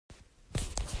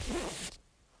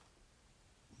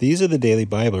These are the daily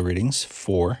Bible readings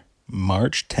for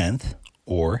March 10th,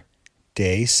 or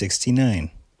Day 69.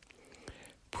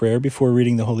 Prayer before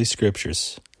reading the Holy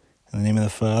Scriptures. In the name of the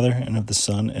Father, and of the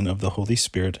Son, and of the Holy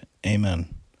Spirit.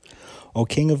 Amen. O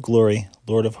King of glory,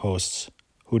 Lord of hosts,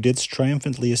 who didst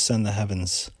triumphantly ascend the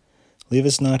heavens, leave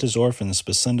us not as orphans,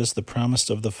 but send us the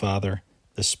promise of the Father,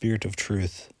 the Spirit of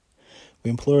truth. We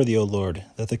implore thee, O Lord,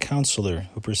 that the Counselor,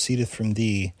 who proceedeth from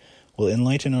thee, will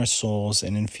enlighten our souls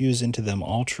and infuse into them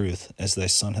all truth, as thy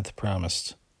Son hath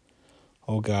promised.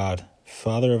 O God,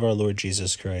 Father of our Lord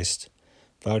Jesus Christ,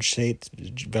 vouchsafe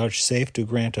to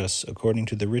grant us, according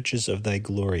to the riches of thy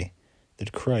glory,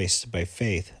 that Christ, by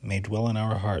faith, may dwell in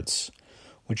our hearts,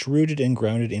 which, rooted and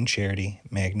grounded in charity,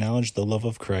 may acknowledge the love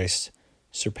of Christ,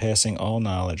 surpassing all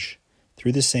knowledge,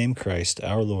 through the same Christ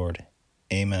our Lord.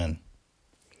 Amen.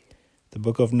 The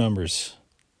Book of Numbers,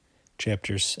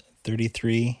 chapters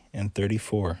 33 and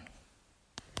 34.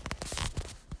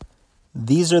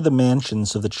 These are the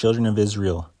mansions of the children of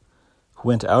Israel, who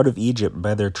went out of Egypt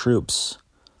by their troops,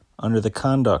 under the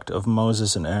conduct of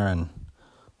Moses and Aaron,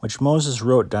 which Moses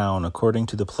wrote down according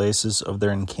to the places of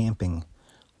their encamping,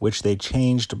 which they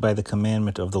changed by the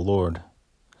commandment of the Lord.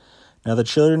 Now the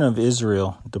children of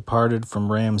Israel departed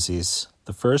from Ramses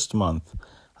the first month,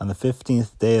 on the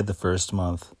 15th day of the first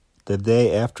month, the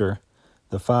day after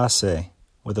the Faseh,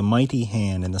 with a mighty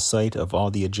hand in the sight of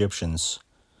all the Egyptians,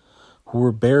 who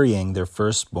were burying their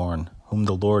firstborn, whom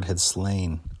the Lord had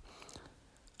slain.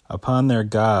 Upon their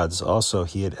gods also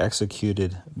he had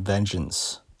executed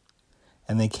vengeance.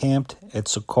 And they camped at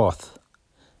Succoth,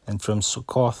 and from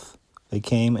Succoth they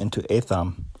came into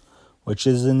Etham, which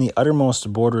is in the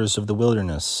uttermost borders of the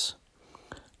wilderness.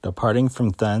 Departing from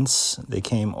thence, they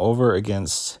came over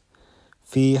against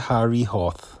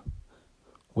Fi-hahiroth,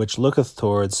 which looketh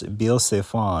towards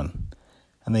Baal-zephon,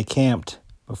 and they camped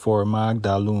before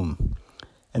Magdalum.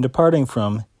 And departing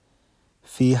from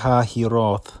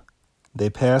Fi-hahiroth, they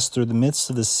passed through the midst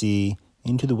of the sea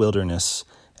into the wilderness,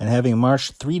 and having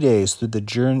marched 3 days through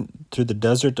the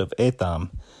desert of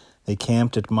Etham, they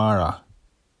camped at Marah.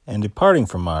 And departing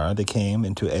from Marah, they came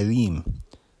into Elim,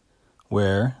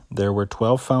 where there were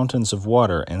 12 fountains of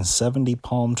water and 70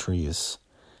 palm trees,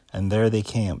 and there they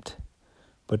camped.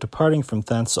 But departing from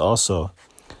thence also,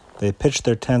 they pitched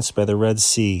their tents by the Red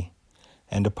Sea,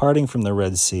 and departing from the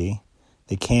Red Sea,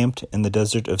 they camped in the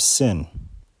desert of Sin.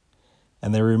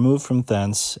 And they removed from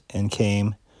thence, and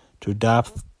came to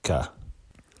Dophkah.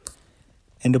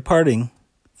 And departing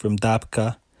from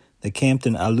Dophkah, they camped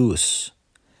in Alus.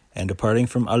 And departing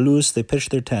from Alus, they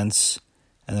pitched their tents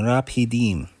in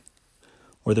Raphidim,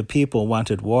 where the people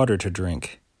wanted water to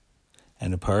drink.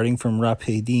 And departing from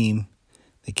Raphidim,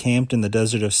 they camped in the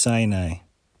desert of Sinai.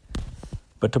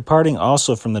 But departing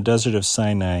also from the desert of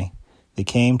Sinai, they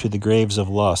came to the graves of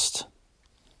Lust.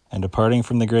 And departing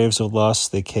from the graves of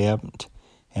Lust, they camped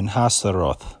in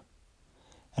Hasaroth.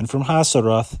 And from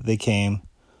Hasaroth they came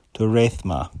to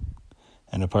Rathma.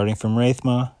 And departing from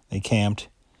Rathma, they camped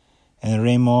in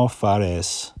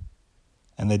Ramoth-phares.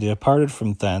 And they departed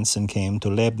from thence and came to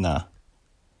Lebna.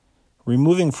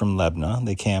 Removing from Lebna,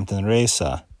 they camped in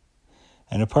Resa.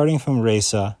 And departing from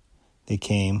Resa, they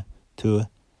came to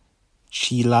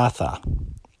Chilatha.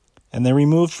 And they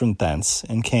removed from thence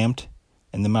and camped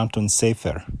in the mountain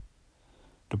Sefer.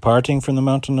 Departing from the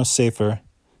mountain of Sefer,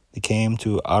 they came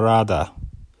to Arada.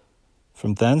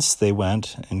 From thence they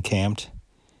went and camped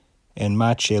in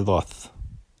Macheloth.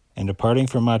 And departing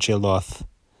from Macheloth,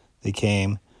 they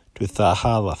came to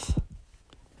Thahalath.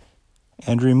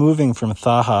 And removing from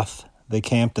Thahath, they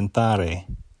camped in Thare.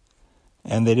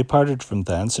 And they departed from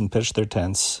thence and pitched their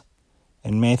tents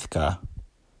in Mathkah.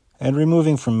 And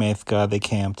removing from Mathkah, they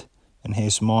camped in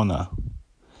Hesmonah.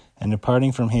 And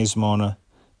departing from Hesmonah,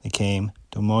 they came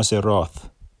to Moseroth.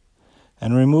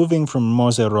 And removing from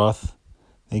Moseroth,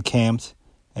 they camped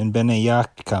in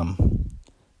Bene-Yaakam.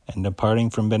 And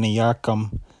departing from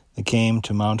Bene-Yaakam, they came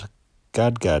to Mount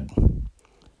Gadgad.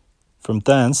 From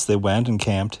thence they went and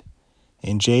camped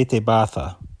in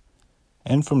Jetabatha.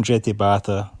 And from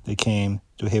Jetabatha they came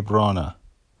to Hebrona.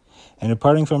 And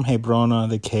departing from Hebrona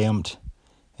they camped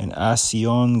in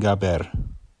Asion-Gaber.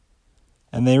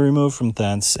 And they removed from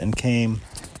thence and came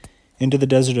into the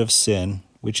desert of Sin,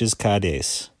 which is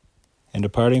Kadesh. And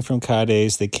departing from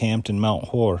Kadesh they camped in Mount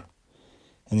Hor,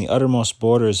 in the uttermost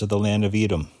borders of the land of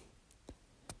Edom.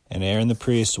 And Aaron the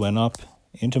priest went up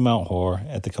into Mount Hor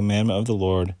at the commandment of the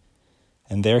Lord,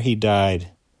 and there he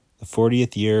died, the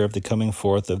 40th year of the coming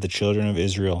forth of the children of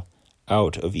Israel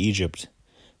out of Egypt,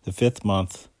 the 5th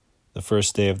month, the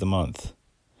first day of the month,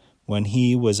 when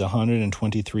he was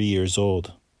 123 years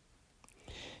old.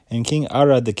 And King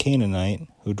Arad the Canaanite,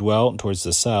 who dwelt towards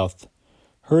the south,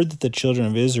 heard that the children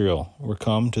of Israel were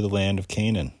come to the land of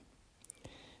Canaan.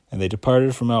 And they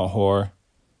departed from Mount Hor,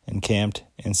 and camped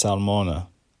in Salmona,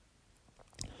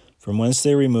 from whence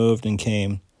they removed and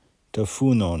came to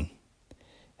Phunon.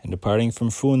 And departing from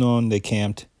Phunon, they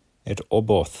camped at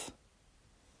Oboth.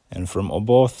 And from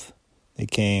Oboth they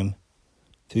came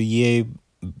to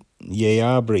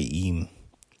Yeabraim,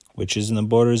 which is in the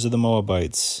borders of the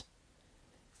Moabites.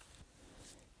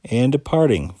 And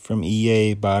departing from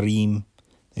Yeabarim,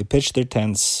 they pitched their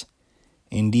tents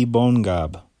in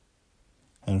Dibongab.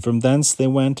 And from thence they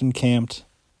went and camped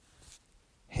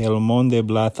Helmonde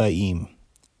Blathaim.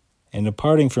 And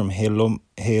departing from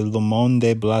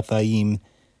Helmonde Blathaim,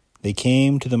 they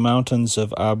came to the mountains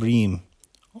of Abrim,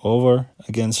 over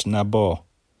against Nabo.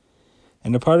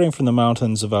 And departing from the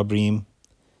mountains of Abrim,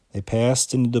 they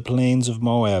passed into the plains of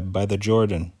Moab by the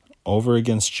Jordan, over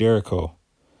against Jericho.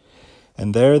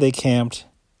 And there they camped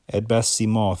at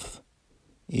Beth-Simoth,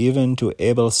 even to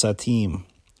Abel-Satim,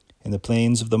 in the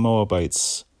plains of the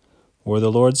Moabites, where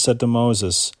the Lord said to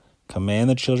Moses, Command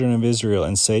the children of Israel,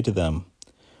 and say to them,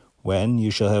 When you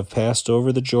shall have passed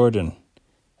over the Jordan,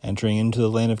 entering into the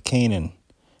land of Canaan,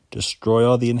 destroy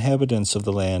all the inhabitants of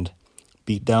the land,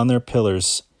 beat down their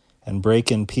pillars, and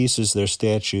break in pieces their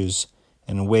statues,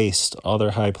 and waste all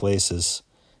their high places,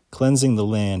 cleansing the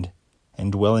land,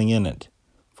 and dwelling in it.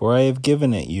 For I have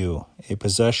given it you a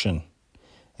possession,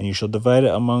 and you shall divide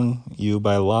it among you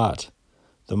by lot.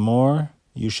 The more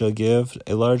you shall give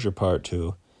a larger part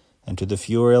to, and to the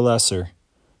fewer a lesser.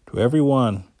 To every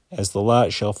one as the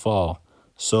lot shall fall,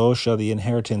 so shall the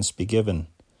inheritance be given.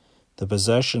 The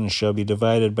possession shall be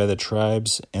divided by the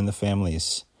tribes and the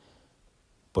families.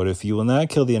 But if you will not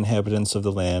kill the inhabitants of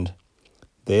the land,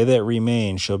 they that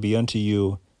remain shall be unto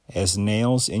you as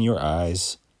nails in your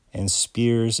eyes, and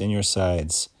spears in your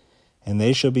sides, and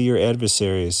they shall be your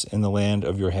adversaries in the land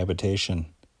of your habitation.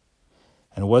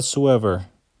 And whatsoever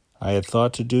I had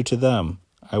thought to do to them,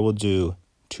 I will do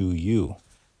to you.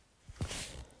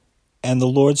 And the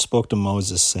Lord spoke to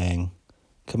Moses, saying,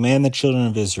 Command the children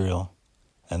of Israel,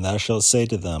 and thou shalt say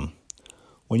to them,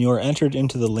 When you are entered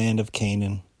into the land of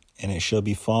Canaan, and it shall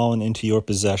be fallen into your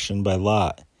possession by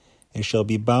lot, it shall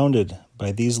be bounded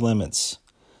by these limits.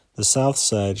 The south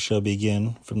side shall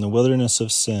begin from the wilderness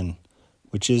of Sin,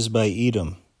 which is by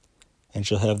Edom, and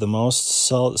shall have the most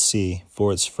salt sea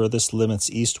for its furthest limits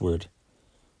eastward,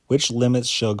 which limits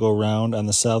shall go round on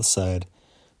the south side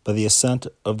by the ascent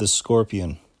of the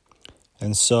Scorpion,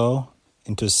 and so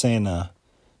into Senah,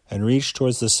 and reach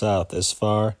towards the south as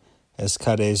far as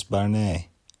Kadesh Barnea,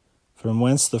 from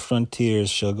whence the frontiers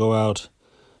shall go out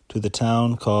to the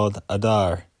town called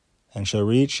Adar, and shall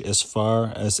reach as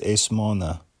far as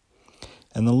Asmona.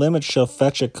 And the limit shall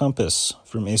fetch a compass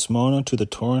from Asmona to the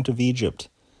torrent of Egypt,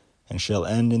 and shall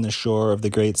end in the shore of the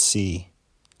great sea.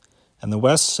 And the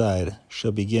west side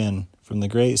shall begin from the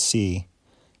great sea,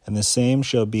 and the same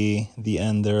shall be the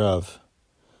end thereof.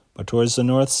 But towards the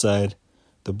north side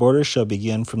the border shall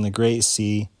begin from the great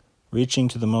sea, reaching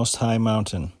to the most high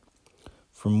mountain,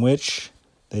 from which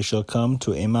they shall come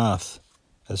to Amath,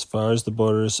 as far as the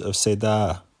borders of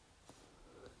Sedah.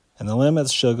 And the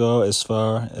limits shall go as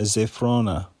far as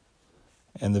Zephrona,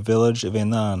 and the village of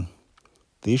Anan.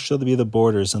 These shall be the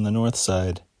borders on the north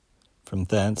side. From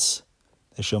thence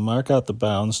they shall mark out the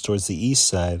bounds towards the east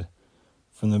side,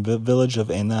 from the village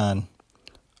of Anan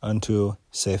unto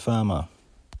Sephama.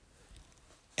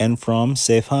 And from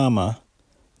Sephama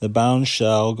the bounds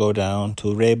shall go down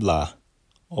to Reblah,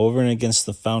 over and against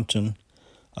the fountain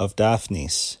of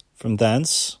Daphnis. From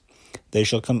thence they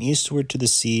shall come eastward to the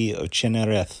sea of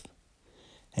Chinnereth,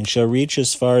 and shall reach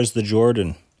as far as the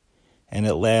Jordan, and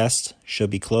at last shall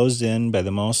be closed in by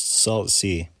the most salt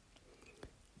sea.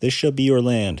 This shall be your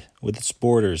land, with its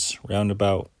borders round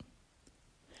about.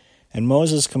 And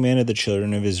Moses commanded the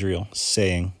children of Israel,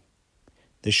 saying,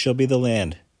 This shall be the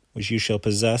land which you shall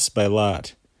possess by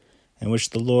lot, and which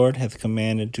the Lord hath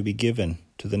commanded to be given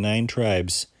to the 9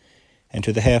 tribes, and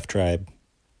to the half-tribe.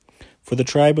 For the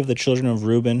tribe of the children of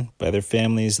Reuben by their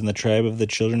families, and the tribe of the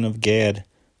children of Gad,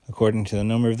 according to the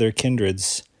number of their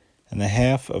kindreds, and the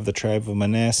half of the tribe of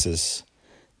Manasseh,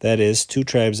 that is, 2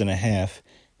 tribes and a half,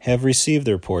 have received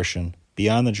their portion,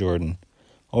 beyond the Jordan,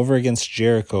 over against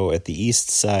Jericho at the east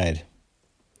side.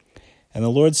 And the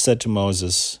Lord said to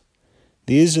Moses,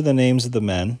 These are the names of the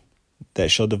men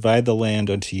that shall divide the land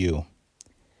unto you: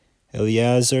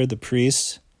 Eleazar the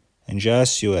priest, and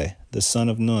Joshua the son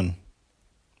of Nun,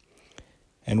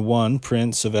 and 1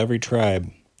 prince of every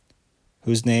tribe,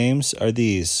 whose names are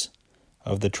these: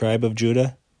 of the tribe of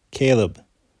Judah, Caleb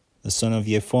the son of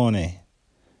Jephunneh;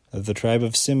 Of the tribe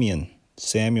of Simeon,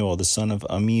 Samuel the son of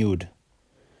Ammiud.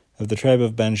 Of the tribe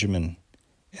of Benjamin,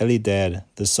 Elidad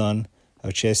the son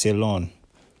of Chesalon.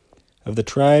 Of the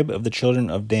tribe of the children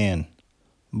of Dan,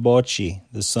 Bochi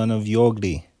the son of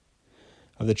Yogli.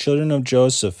 Of the children of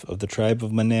Joseph, of the tribe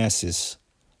of Manasseh,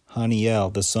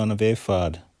 Haniel the son of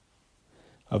Ephod.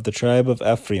 Of the tribe of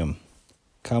Ephraim,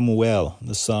 Kamuel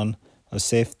the son of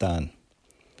Sephthan.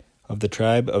 Of the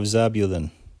tribe of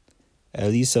Zabulon,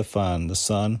 Elisaphan the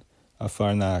son of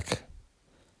Pharnach.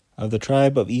 Of the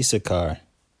tribe of Issachar,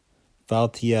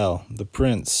 Phaltiel the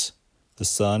prince, the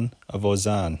son of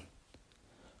Ozan.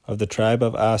 Of the tribe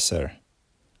of Aser,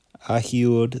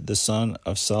 Ahiud the son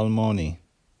of Salmoni.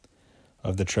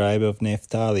 Of the tribe of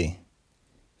Naphtali,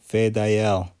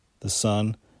 Phediel the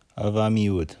son of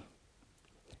Ammiud.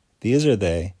 These are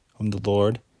they whom the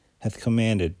Lord hath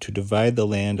commanded to divide the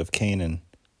land of Canaan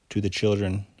to the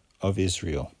children of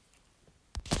Israel.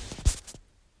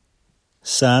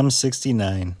 Psalm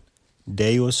 69,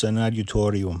 Deus in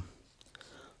adiutorium.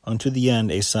 Unto the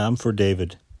end a psalm for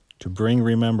David, to bring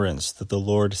remembrance that the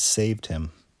Lord saved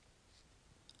him.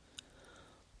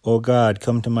 O God,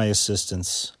 come to my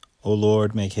assistance. O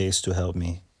Lord, make haste to help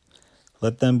me.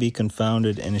 Let them be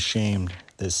confounded and ashamed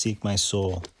that seek my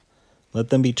soul. Let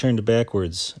them be turned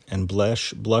backwards and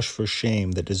blush for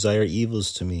shame that desire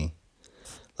evils to me.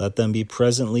 Let them be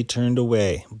presently turned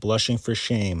away, blushing for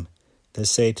shame, that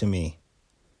say to me,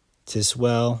 'Tis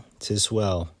well, 'tis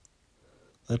well.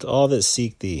 Let all that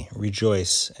seek thee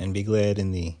rejoice and be glad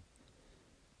in thee.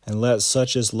 And let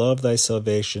such as love thy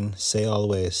salvation say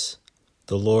always,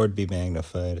 The Lord be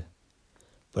magnified.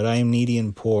 But I am needy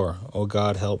and poor, O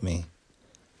God, help me.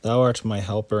 Thou art my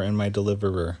helper and my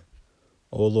deliverer.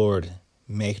 O Lord,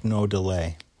 make no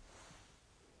delay.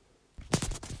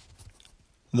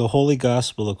 The Holy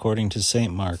Gospel according to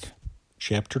St. Mark,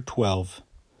 chapter 12,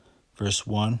 verse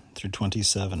 1 through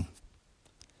 27.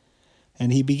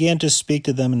 And he began to speak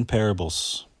to them in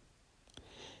parables.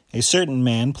 A certain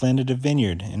man planted a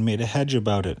vineyard and made a hedge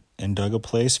about it, and dug a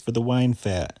place for the wine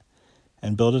fat,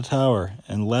 and built a tower,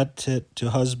 and let it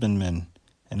to husbandmen,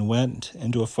 and went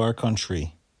into a far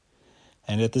country.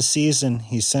 And at the season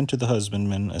he sent to the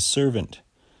husbandman a servant,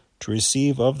 to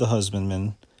receive of the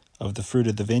husbandman of the fruit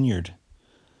of the vineyard,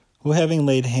 who having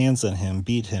laid hands on him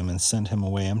beat him and sent him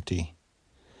away empty.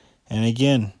 And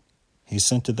again he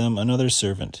sent to them another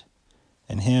servant,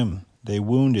 and him they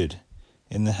wounded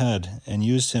in the head, and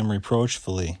used him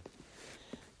reproachfully.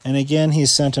 And again he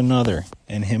sent another,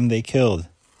 and him they killed,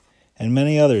 and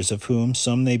many others, of whom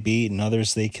some they beat, and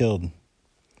others they killed.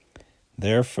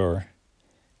 Therefore,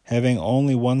 having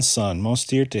only one son, most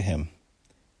dear to him,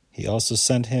 he also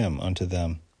sent him unto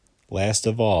them, last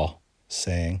of all,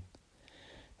 saying,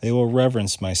 They will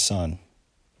reverence my son.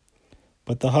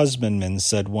 But the husbandmen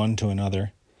said one to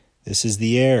another, This is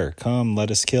the heir, come,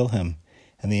 let us kill him,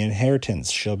 and the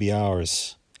inheritance shall be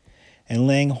ours. And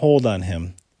laying hold on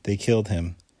him, they killed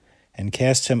him, and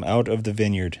cast him out of the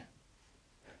vineyard.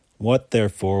 What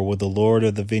therefore will the Lord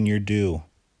of the vineyard do?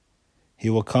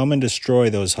 He will come and destroy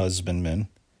those husbandmen,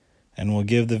 and will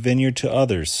give the vineyard to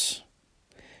others.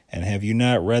 And have you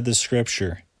not read the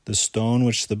scripture, The stone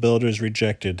which the builders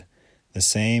rejected, the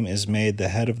same is made the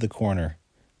head of the corner.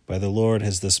 By the Lord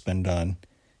has this been done,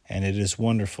 and it is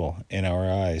wonderful in our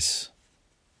eyes.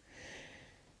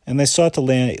 And they sought to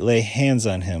lay hands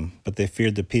on him, but they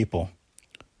feared the people,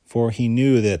 for he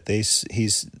knew that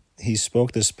he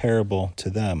spoke this parable to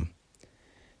them.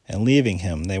 And leaving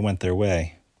him, they went their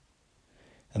way.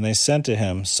 And they sent to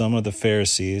him some of the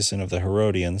Pharisees and of the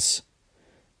Herodians,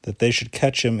 that they should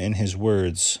catch him in his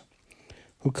words,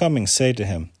 who coming say to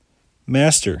him,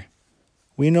 Master,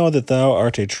 we know that thou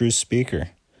art a true speaker,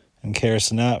 and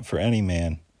carest not for any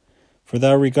man, for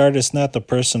thou regardest not the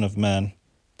person of men,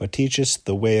 but teachest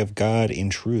the way of God in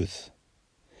truth.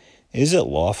 Is it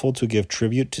lawful to give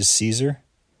tribute to Caesar,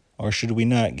 or should we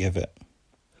not give it?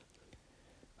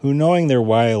 Who, knowing their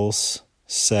wiles,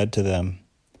 said to them,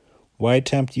 Why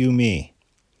tempt you me?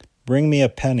 Bring me a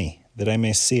penny, that I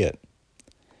may see it.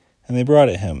 And they brought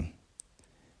it him.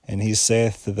 And he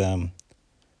saith to them,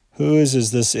 Whose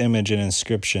is this image and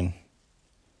inscription?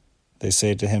 They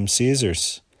say to him,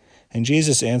 Caesar's. And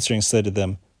Jesus answering said to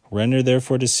them, Render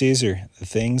therefore to Caesar the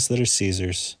things that are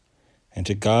Caesar's, and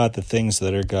to God the things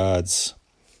that are God's.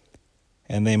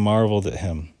 And they marveled at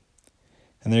him.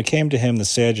 And there came to him the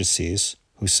Sadducees,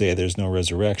 who say there is no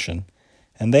resurrection,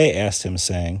 and they asked him,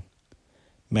 saying,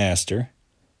 Master,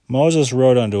 Moses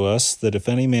wrote unto us that if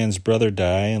any man's brother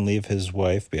die and leave his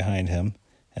wife behind him,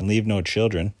 and leave no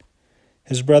children,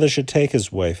 his brother should take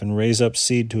his wife and raise up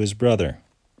seed to his brother.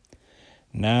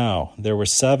 Now there were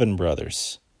 7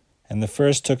 brothers, And the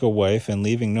first took a wife, and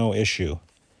leaving no issue.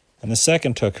 And the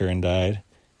second took her and died,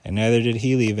 and neither did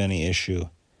he leave any issue.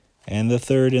 And the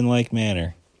third in like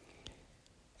manner.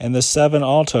 And the 7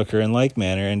 all took her in like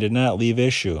manner, and did not leave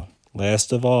issue.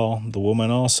 Last of all, the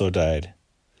woman also died.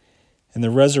 In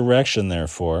the resurrection,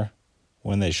 therefore,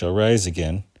 when they shall rise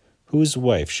again, whose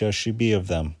wife shall she be of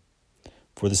them?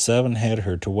 For the 7 had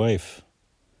her to wife.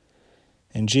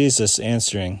 And Jesus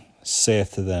answering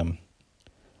saith to them,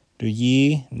 Do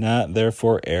ye not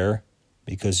therefore err,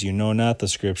 because you know not the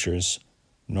Scriptures,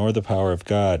 nor the power of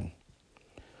God?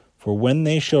 For when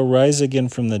they shall rise again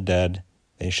from the dead,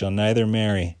 they shall neither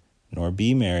marry, nor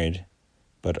be married,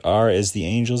 but are as the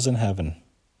angels in heaven.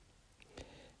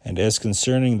 And as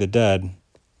concerning the dead,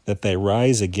 that they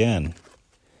rise again,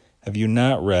 have you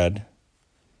not read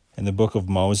in the book of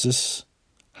Moses,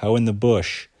 how in the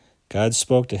bush God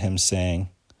spoke to him, saying,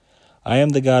 I am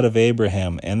the God of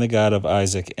Abraham, and the God of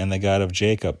Isaac, and the God of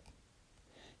Jacob.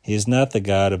 He is not the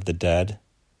God of the dead,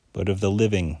 but of the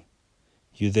living.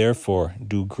 You therefore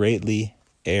do greatly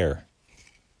err.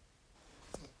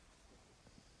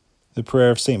 The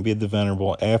prayer of St. Bede the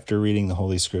Venerable after reading the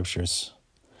Holy Scriptures.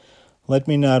 Let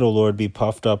me not, O Lord, be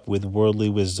puffed up with worldly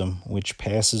wisdom, which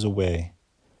passes away,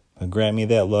 but grant me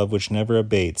that love which never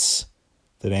abates,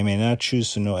 that I may not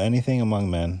choose to know anything among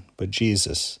men but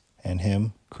Jesus and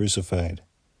him crucified.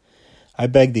 I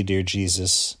beg thee, dear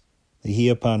Jesus, that he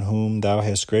upon whom thou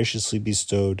hast graciously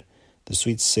bestowed the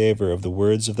sweet savour of the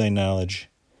words of thy knowledge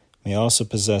may also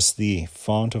possess thee,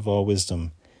 fount of all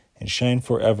wisdom, and shine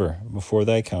forever before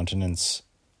thy countenance.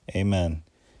 Amen.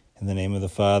 In the name of the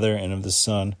Father, and of the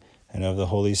Son, and of the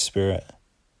Holy Spirit.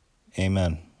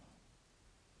 Amen.